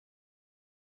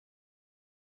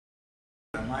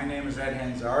My name is Ed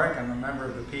Hanzarek. I'm a member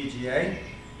of the PGA,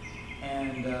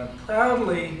 and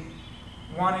proudly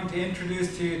wanting to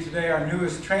introduce to you today our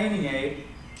newest training aid,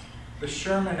 the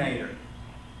Sherminator.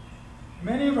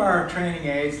 Many of our training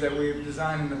aids that we've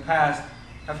designed in the past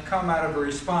have come out of a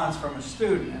response from a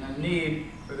student and a need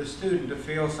for the student to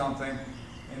feel something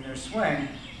in their swing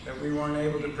that we weren't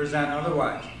able to present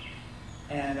otherwise.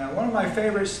 And one of my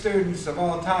favorite students of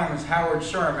all time is Howard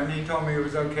Sherman. He told me it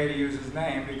was okay to use his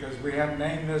name because we have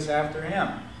named this after him.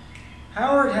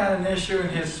 Howard had an issue in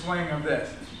his swing of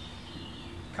this.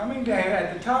 Coming down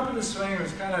at the top of the swing, it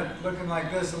was kind of looking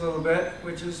like this a little bit,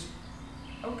 which is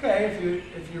okay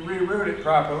if you reroute it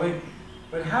properly.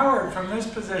 But Howard, from this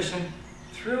position,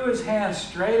 threw his hand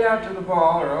straight out to the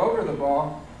ball or over the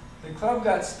ball. The club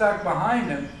got stuck behind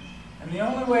him. And the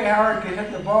only way Howard could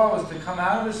hit the ball was to come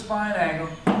out of his spine angle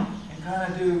and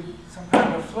kind of do some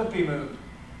kind of a flippy move.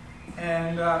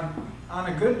 And on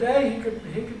a good day,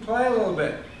 he could play a little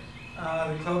bit.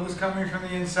 The club was coming from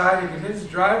the inside. He could hit his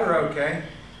driver okay,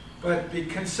 but the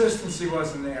consistency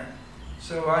wasn't there.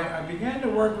 So I began to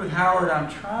work with Howard on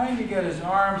trying to get his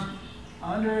arms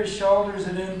under his shoulders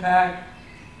at impact,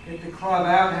 get the club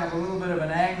out, have a little bit of an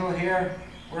angle here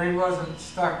where he wasn't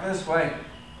stuck this way.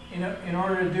 In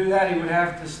order to do that, he would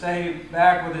have to stay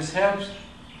back with his hips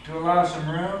to allow some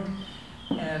room.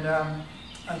 And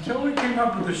until we came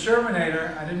up with the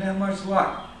Sherminator, I didn't have much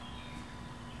luck.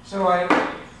 So I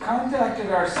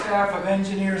contacted our staff of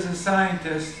engineers and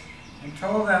scientists and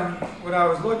told them what I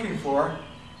was looking for.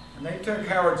 And they took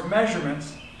Howard's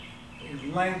measurements, his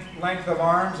length of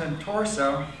arms and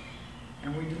torso,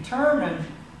 and we determined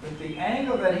that the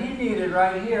angle that he needed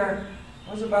right here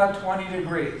was about 20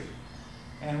 degrees.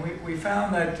 And we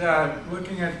found that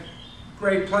looking at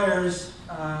great players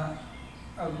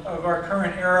of our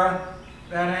current era,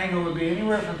 that angle would be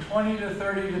anywhere from 20 to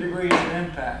 30 degrees of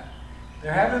impact.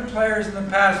 There have been players in the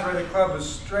past where the club was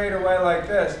straight away like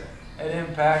this at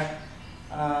impact,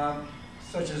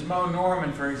 such as Mo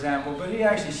Norman, for example, but he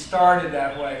actually started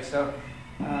that way. So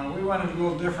we wanted a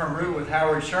little different route with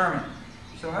Howard Sherman.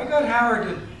 So I got Howard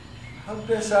to hook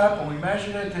this up, and we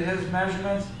measured it to his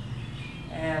measurements.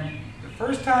 And the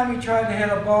first time he tried to hit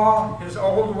a ball his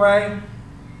old way,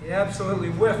 he absolutely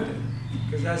whiffed it.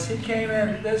 Because as he came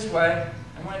in this way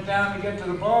and went down to get to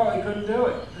the ball, he couldn't do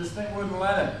it. This thing wouldn't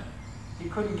let him. He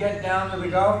couldn't get down to the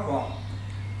golf ball.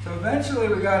 So eventually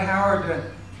we got Howard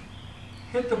to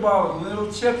hit the ball with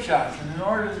little chip shots. And in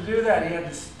order to do that, he had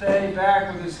to stay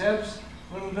back with his hips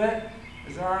a little bit.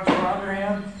 His arms were under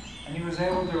him, and he was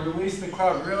able to release the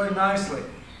club really nicely.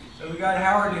 So we got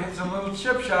Howard to hit some little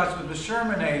chip shots with the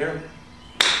Sherminator,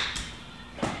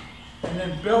 and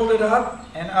then build it up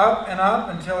and up and up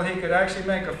until he could actually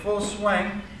make a full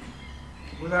swing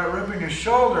without ripping his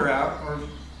shoulder out or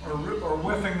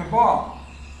whiffing the ball.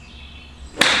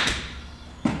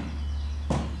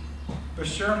 The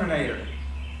Sherminator.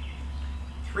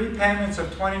 3 payments of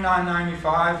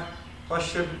 $29.95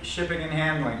 plus shipping and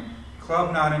handling.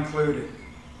 Club not included.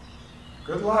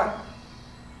 Good luck.